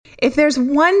If there's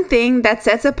one thing that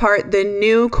sets apart the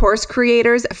new course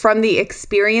creators from the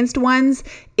experienced ones,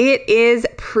 it is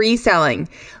pre-selling.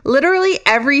 Literally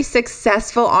every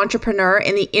successful entrepreneur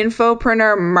in the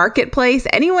infopreneur marketplace,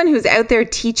 anyone who's out there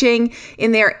teaching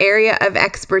in their area of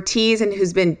expertise and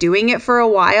who's been doing it for a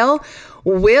while,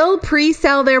 will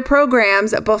pre-sell their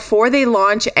programs before they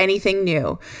launch anything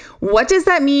new. What does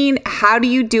that mean? How do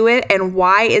you do it? And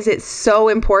why is it so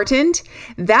important?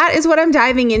 That is what I'm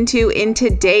diving into in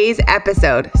today's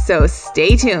episode. So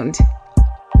stay tuned.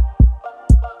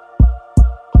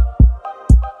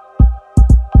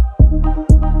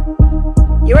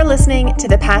 You're listening to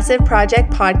the Passive Project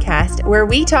Podcast, where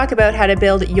we talk about how to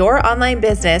build your online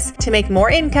business to make more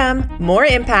income, more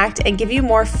impact, and give you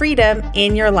more freedom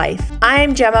in your life.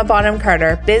 I'm Gemma Bonham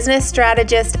Carter, business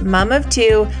strategist, mom of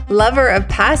two, lover of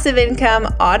passive income,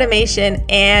 automation,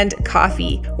 and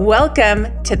coffee. Welcome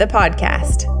to the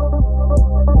podcast.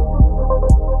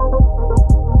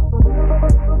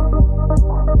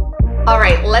 All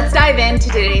right, let's dive into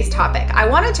today's topic. I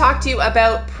want to talk to you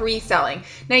about pre-selling.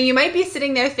 Now, you might be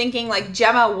sitting there thinking like,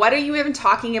 Gemma, what are you even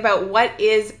talking about? What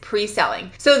is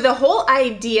pre-selling? So the whole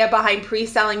idea behind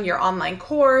pre-selling your online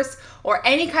course or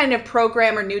any kind of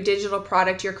program or new digital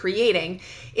product you're creating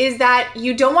is that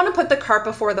you don't want to put the cart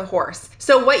before the horse.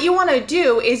 So what you want to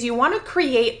do is you want to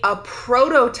create a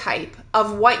prototype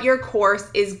of what your course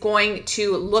is going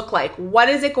to look like. What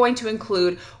is it going to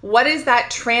include? What is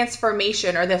that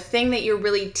transformation or the thing that you're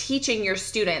really teaching your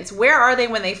students? Where are they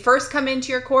when they first come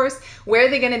into your course? Where are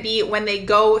they going to be when they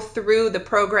go through the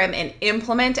program and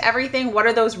implement everything? What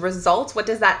are those results? What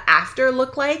does that after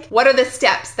look like? What are the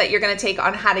steps that you're going to take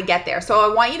on how to get there? So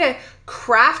I want you to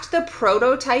craft the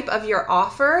prototype of your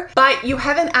offer, but you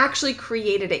haven't actually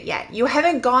created it yet. You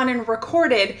haven't gone and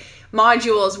recorded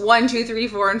modules 1, 2, 3,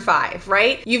 4, and 5,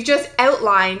 right? You've just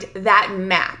outlined that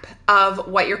map of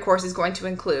what your course is going to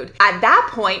include. At that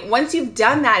point, once you've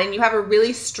done that and you have a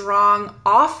really strong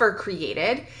offer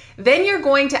created, then you're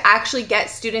going to actually get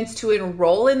students to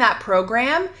enroll in that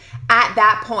program. At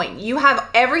that point, you have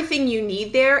everything you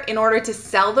need there in order to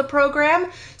sell the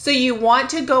program. So you want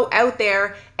to go out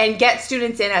there and get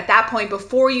students in at that point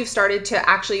before you've started to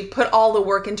actually put all the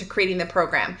work into creating the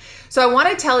program. So I want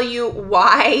to tell you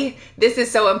why this is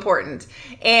so important.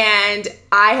 And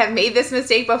I have made this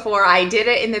mistake before. I did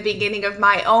it in the beginning of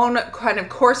my own kind of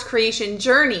course creation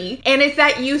journey. And it's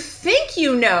that you think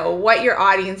you know what your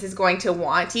audience is going to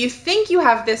want. You think you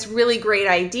have this really great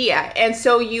idea. And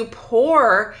so you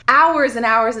pour hours and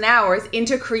hours and hours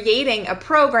into creating a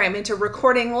program, into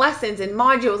recording lessons and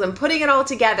modules and putting it all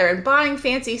together and buying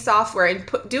fancy software and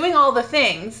doing all the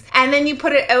things. And then you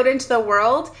put it out into the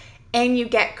world and you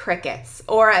get crickets,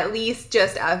 or at least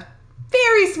just a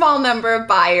very small number of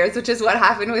buyers, which is what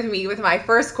happened with me with my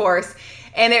first course.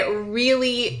 And it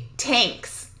really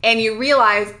tanks. And you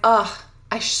realize,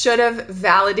 I should have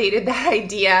validated that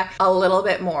idea a little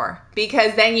bit more,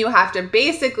 because then you have to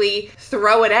basically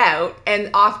throw it out and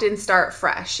often start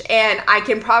fresh. And I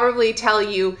can probably tell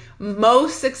you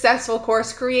most successful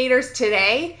course creators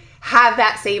today have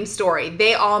that same story.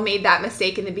 They all made that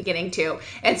mistake in the beginning too.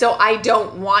 And so I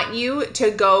don't want you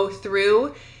to go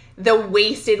through the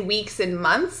wasted weeks and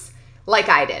months like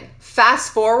I did.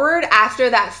 Fast forward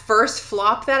after that first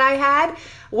flop that I had,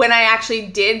 when I actually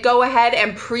did go ahead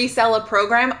and pre-sell a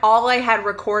program, all I had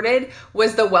recorded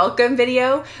was the welcome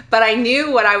video, but I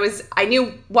knew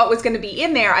what was going to be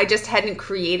in there. I just hadn't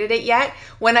created it yet.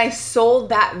 When I sold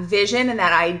that vision and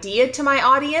that idea to my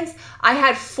audience, I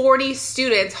had 40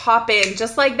 students hop in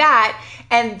just like that.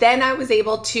 And then I was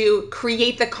able to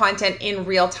create the content in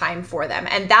real time for them.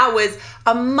 And that was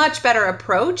a much better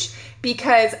approach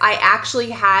because I actually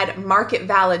had market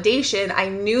validation. I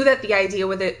knew that the idea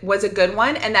was a good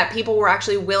one and that people were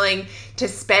actually willing to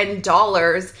spend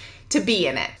dollars to be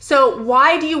in it. So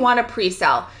why do you want to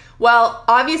pre-sell? Well,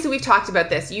 obviously we've talked about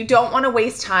this. You don't want to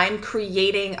waste time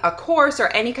creating a course or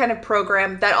any kind of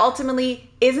program that ultimately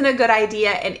isn't a good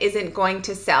idea and isn't going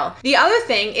to sell. The other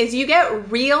thing is you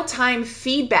get real-time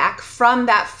feedback from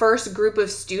that first group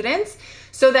of students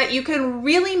so that you can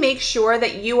really make sure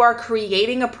that you are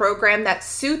creating a program that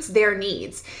suits their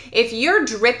needs. If you're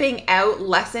dripping out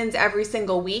lessons every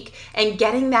single week and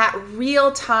getting that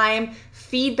real-time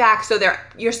feedback so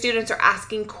your students are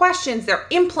asking questions, they're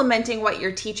implementing what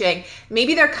you're teaching,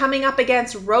 maybe they're coming up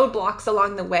against roadblocks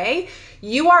along the way,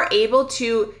 you are able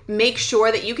to make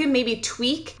sure that you can maybe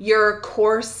tweak your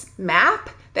course map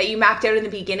that you mapped out in the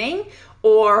beginning,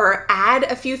 or add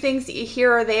a few things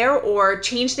here or there, or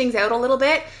change things out a little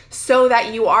bit so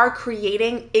that you are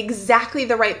creating exactly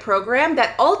the right program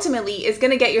that ultimately is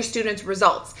going to get your students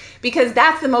results. Because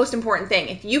that's the most important thing.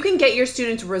 If you can get your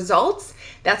students results,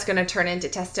 that's going to turn into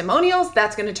testimonials.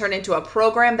 That's going to turn into a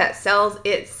program that sells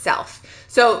itself.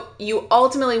 So you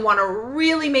ultimately want to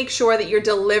really make sure that you're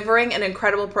delivering an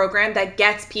incredible program that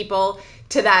gets people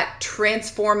to that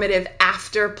transformative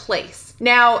after place.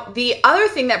 Now, the other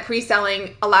thing that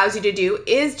pre-selling allows you to do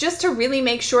is just to really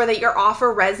make sure that your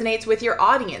offer resonates with your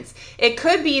audience. It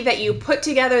could be that you put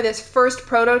together this first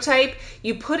prototype,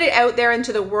 you put it out there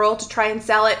into the world to try and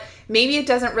sell it. Maybe it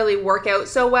doesn't really work out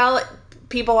so well.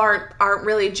 People aren't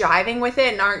really jiving with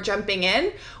it and aren't jumping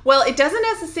in. Well, it doesn't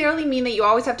necessarily mean that you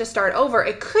always have to start over.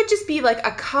 It could just be like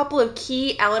a couple of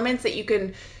key elements that you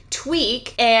can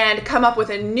tweak and come up with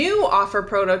a new offer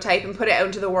prototype and put it out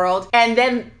into the world. And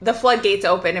then the floodgates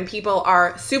open and people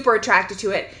are super attracted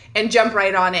to it and jump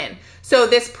right on in. So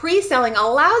this pre-selling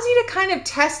allows you to kind of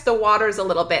test the waters a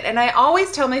little bit. And I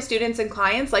always tell my students and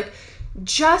clients, like,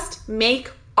 just make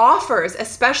offers,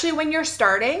 especially when you're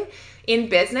starting in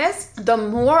business. The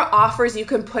more offers you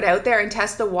can put out there and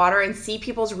test the water and see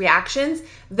people's reactions,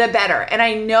 the better. And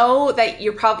I know that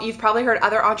you've probably heard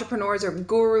other entrepreneurs or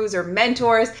gurus or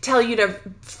mentors tell you to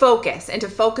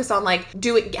focus on like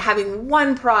having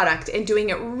one product and doing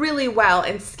it really well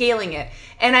and scaling it.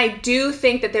 And I do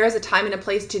think that there is a time and a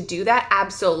place to do that,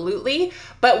 absolutely.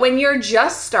 But when you're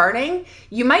just starting,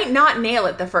 you might not nail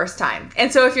it the first time.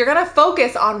 And so if you're gonna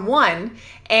focus on one,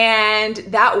 and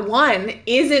that one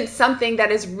isn't something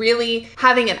that is really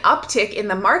having an uptick in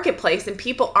the marketplace and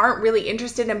people aren't really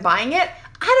interested in buying it,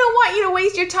 I don't want you to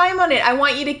waste your time on it. I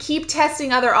want you to keep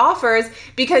testing other offers,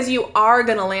 because you are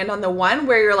going to land on the one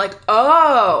where you're like,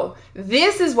 oh,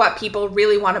 this is what people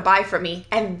really want to buy from me.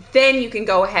 And then you can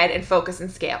go ahead and focus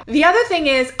and scale. The other thing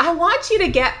is, I want you to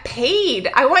get paid.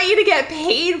 I want you to get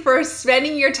paid for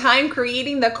spending your time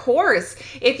creating the course.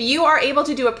 If you are able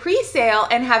to do a pre-sale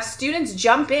and have students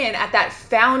jump in at that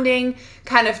founding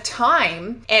kind of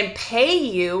time and pay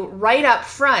you right up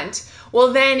front,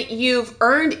 well, then you've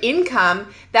earned income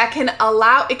that can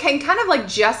kind of like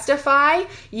justify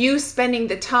you spending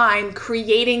the time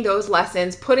creating those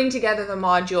lessons, putting together the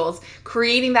modules,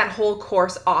 creating that whole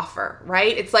course offer,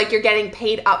 right? It's like you're getting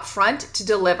paid up front to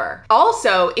deliver.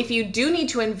 Also, if you do need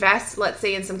to invest, let's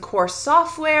say in some course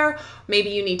software, maybe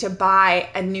you need to buy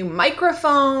a new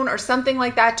microphone or something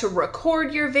like that to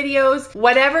record your videos,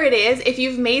 whatever it is, if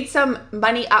you've made some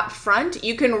money up front,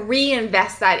 you can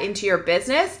reinvest that into your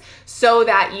business so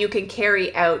that you can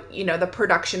carry out, the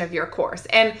production of your course.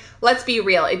 And let's be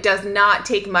real, it does not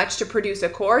take much to produce a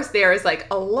course. There is like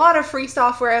a lot of free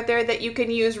software out there that you can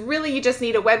use. Really, you just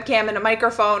need a webcam and a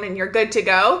microphone and you're good to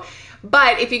go.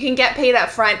 But if you can get paid up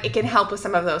front, it can help with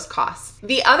some of those costs.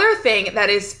 The other thing that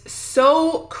is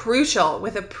so crucial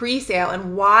with a pre-sale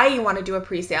and why you want to do a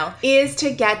pre-sale is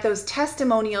to get those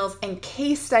testimonials and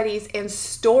case studies and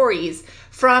stories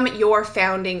from your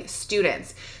founding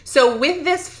students. So with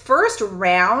this first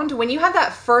round, when you have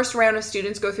that first round of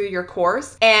students go through your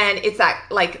course, and it's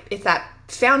that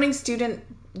founding student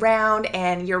round,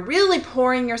 and you're really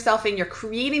pouring yourself in, you're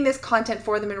creating this content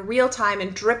for them in real time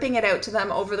and dripping it out to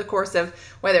them over the course of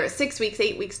whether it's 6 weeks,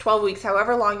 8 weeks, 12 weeks,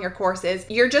 however long your course is,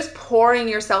 you're just pouring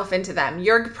yourself into them.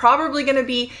 You're probably going to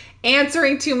be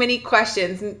answering too many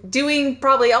questions, doing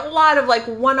probably a lot of like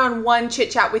one-on-one chit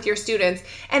chat with your students.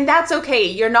 And that's okay.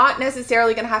 You're not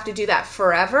necessarily going to have to do that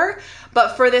forever.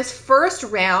 But for this first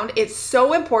round, it's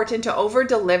so important to over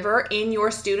deliver in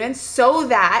your students so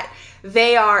that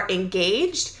they are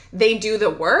engaged, they do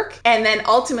the work, and then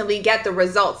ultimately get the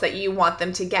results that you want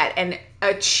them to get and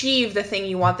achieve the thing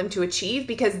you want them to achieve,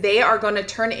 because they are going to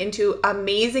turn into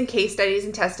amazing case studies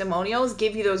and testimonials,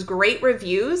 give you those great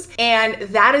reviews, and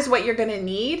that is what you're going to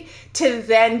need to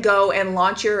then go and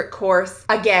launch your course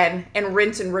again and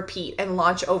rinse and repeat and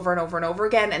launch over and over and over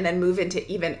again, and then move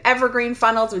into even evergreen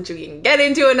funnels, which we can get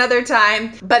into another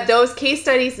time. But those case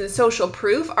studies and social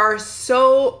proof are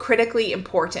so critically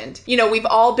important. We've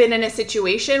all been in a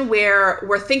situation where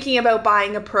we're thinking about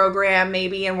buying a program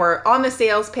maybe, and we're on the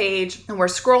sales page and we're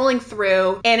scrolling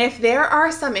through. And if there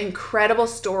are some incredible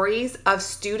stories of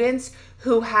students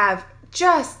who have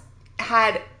just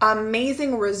had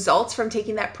amazing results from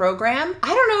taking that program,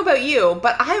 I don't know about you,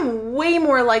 but I'm way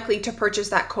more likely to purchase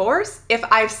that course if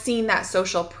I've seen that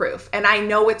social proof and I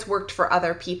know it's worked for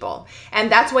other people.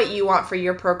 And that's what you want for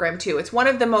your program too. It's one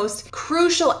of the most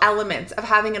crucial elements of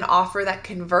having an offer that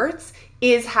converts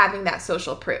is having that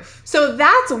social proof. So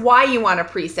that's why you want to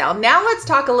pre-sale. Now let's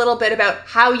talk a little bit about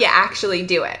how you actually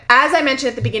do it. As I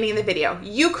mentioned at the beginning of the video,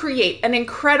 you create an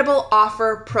incredible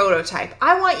offer prototype.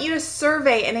 I want you to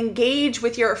survey and engage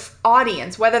with your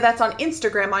audience, whether that's on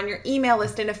Instagram, on your email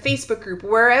list, in a Facebook group,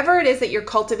 wherever it is that you're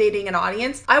cultivating an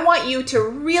audience. I want you to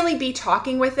really be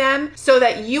talking with them so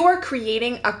that you are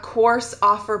creating a course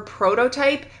offer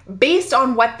prototype based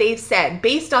on what they've said,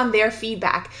 based on their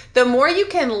feedback. The more you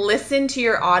can listen to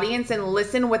your audience and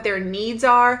listen what their needs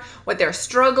are, what they're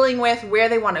struggling with, where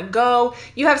they want to go,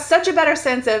 you have such a better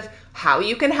sense of how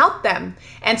you can help them.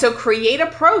 And so create a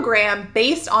program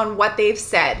based on what they've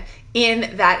said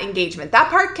in that engagement. That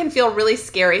part can feel really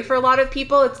scary for a lot of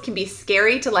people. It can be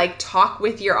scary to like talk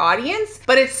with your audience,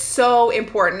 but it's so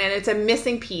important and it's a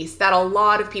missing piece that a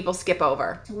lot of people skip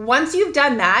over. Once you've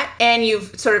done that and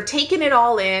you've sort of taken it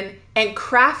all in and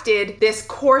crafted this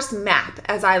course map,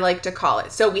 as I like to call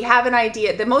it. So we have an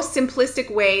idea. The most simplistic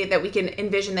way that we can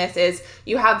envision this is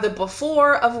you have the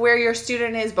before of where your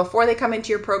student is before they come into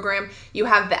your program. You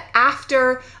have the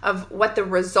after of what the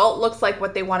result looks like,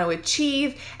 what they want to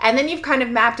achieve. And then you've kind of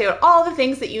mapped out all the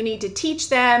things that you need to teach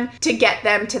them to get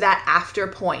them to that after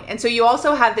point. And so you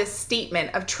also have this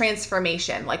statement of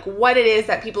transformation, like what it is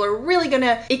that people are really going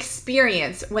to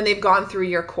experience when they've gone through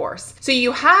your course. So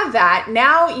you have that.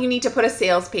 Now you need to put a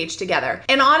sales page together.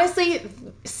 And honestly,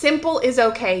 simple is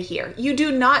okay here. You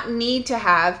do not need to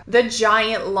have the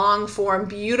giant long form,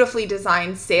 beautifully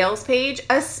designed sales page,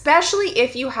 especially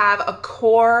if you have a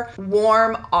core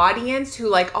warm audience who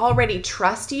like already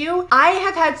trust you. I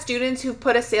have had students who've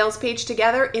put a sales page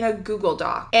together in a Google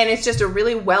Doc, and it's just a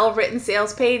really well-written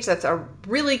sales page that's a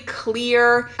really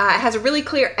clear, has a really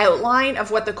clear outline of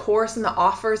what the course and the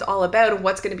offer is all about and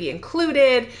what's going to be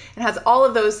included, and has all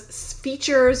of those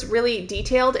features really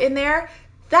detailed in there.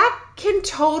 That can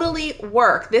totally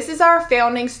work. This is our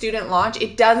founding student launch.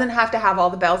 It doesn't have to have all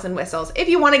the bells and whistles. If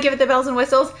you want to give it the bells and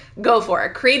whistles, go for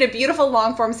it. Create a beautiful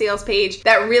long form sales page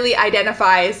that really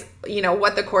identifies,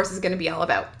 what the course is going to be all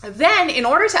about. Then in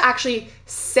order to actually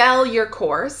sell your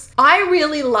course, I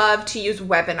really love to use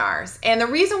webinars. And the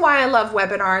reason why I love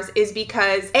webinars is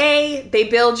because A, they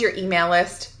build your email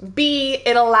list. B,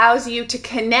 it allows you to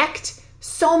connect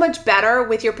so much better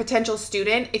with your potential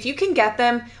student. If you can get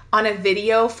them on a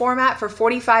video format for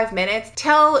 45 minutes,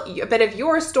 tell a bit of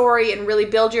your story and really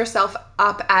build yourself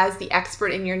up as the expert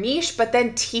in your niche, but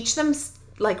then teach them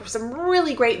like some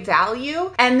really great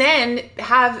value, and then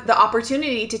have the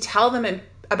opportunity to tell them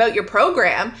about your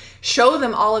program, show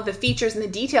them all of the features and the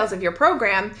details of your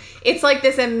program. It's like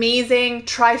this amazing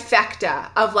trifecta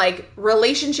of like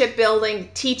relationship building,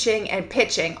 teaching, and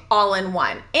pitching all in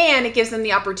one. And it gives them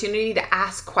the opportunity to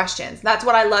ask questions. That's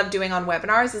what I love doing on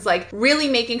webinars, is like really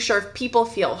making sure people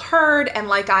feel heard and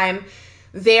like I'm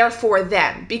there for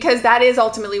them, because that is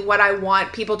ultimately what I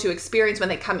want people to experience when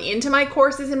they come into my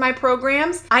courses and my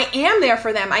programs. I am there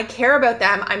for them. I care about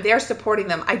them. I'm there supporting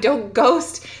them. I don't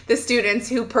ghost the students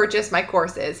who purchase my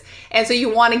courses. And so you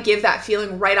want to give that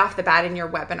feeling right off the bat in your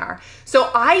webinar.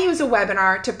 So I use a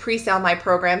webinar to pre-sell my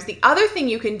programs. The other thing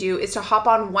you can do is to hop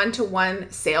on one-to-one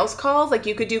sales calls. Like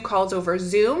you could do calls over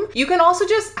Zoom. You can also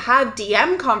just have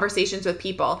DM conversations with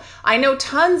people. I know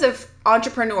tons of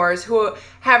entrepreneurs who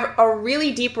have a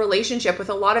really deep relationship with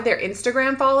a lot of their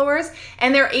Instagram followers,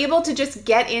 and they're able to just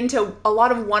get into a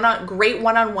lot of great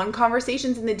one-on-one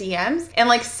conversations in the DMs and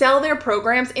like sell their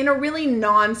programs in a really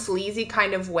non-sleazy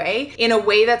kind of way, in a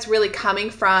way that's really coming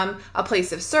from a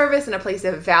place of service and a place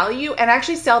of value, and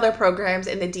actually sell their programs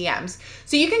in the DMs.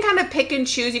 So you can kind of pick and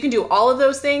choose. You can do all of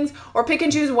those things or pick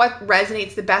and choose what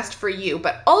resonates the best for you.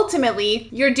 But ultimately,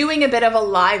 you're doing a bit of a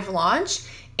live launch,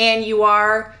 and you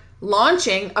are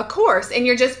launching a course, and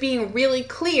you're just being really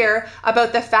clear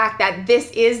about the fact that this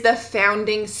is the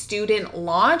founding student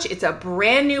launch. It's a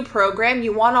brand new program.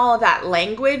 You want all of that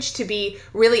language to be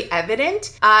really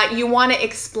evident. You want to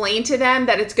explain to them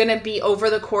that it's going to be over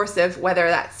the course of whether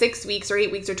that's 6 weeks or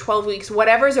 8 weeks or 12 weeks,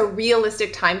 whatever is a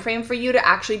realistic time frame for you to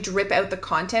actually drip out the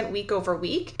content week over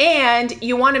week. And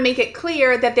you want to make it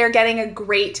clear that they're getting a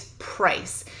great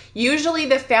price. Usually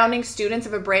the founding students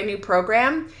of a brand new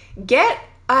program get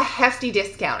a hefty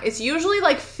discount. It's usually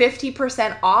like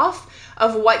 50% off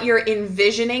of what you're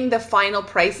envisioning the final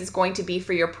price is going to be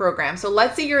for your program. So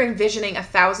let's say you're envisioning a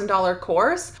 $1,000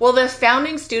 course. Well, the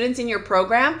founding students in your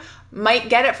program might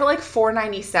get it for like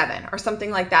 $497 or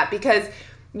something like that, because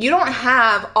You don't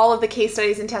have all of the case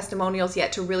studies and testimonials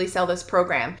yet to really sell this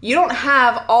program. You don't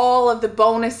have all of the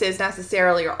bonuses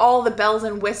necessarily or all the bells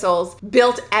and whistles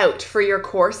built out for your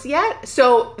course yet.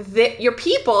 So your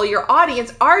people, your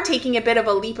audience are taking a bit of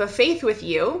a leap of faith with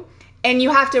you, and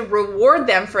you have to reward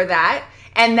them for that.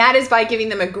 And that is by giving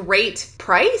them a great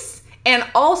price, and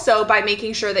also by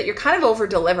making sure that you're kind of over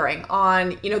delivering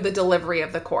on, the delivery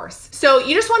of the course. So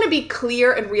you just want to be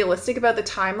clear and realistic about the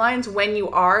timelines when you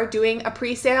are doing a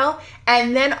pre-sale,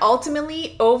 and then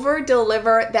ultimately over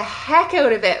deliver the heck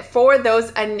out of it for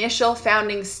those initial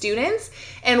founding students.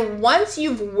 And once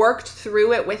you've worked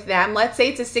through it with them, let's say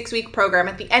it's a 6-week program,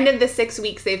 at the end of the 6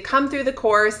 weeks, they've come through the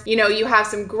course, you have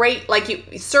some great,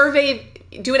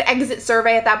 do an exit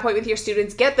survey at that point with your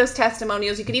students, get those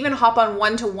testimonials. You could even hop on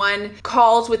one-to-one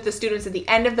calls with the students at the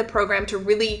end of the program to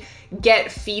really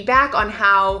get feedback on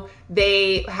how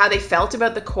they felt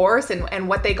about the course and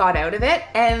what they got out of it.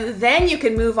 And then you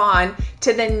can move on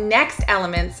to the next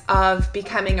elements of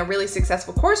becoming a really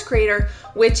successful course creator,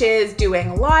 which is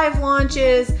doing live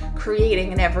launches,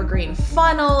 creating an evergreen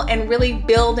funnel, and really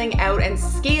building out and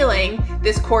scaling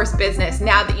this course business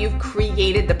now that you've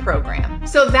created the program.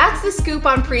 So that's the scoop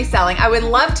on pre-selling. I would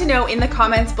love to know in the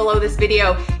comments below this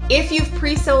video if you've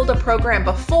pre-sold a program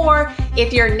before,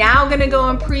 if you're now gonna go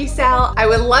and pre-sell. I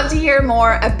would love to hear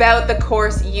more about the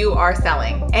course you are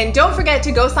selling. And don't forget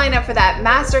to go sign up for that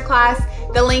masterclass.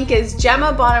 The link is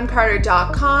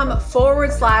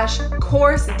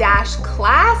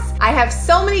GemmaBonham-Carter.com/course-class. I have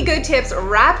so many good tips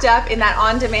wrapped up in that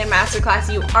on-demand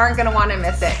masterclass. You aren't gonna wanna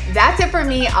miss it. That's it for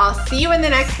me. I'll see you in the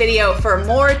next video for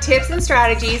more tips and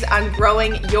strategies on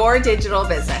growing your digital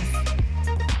business.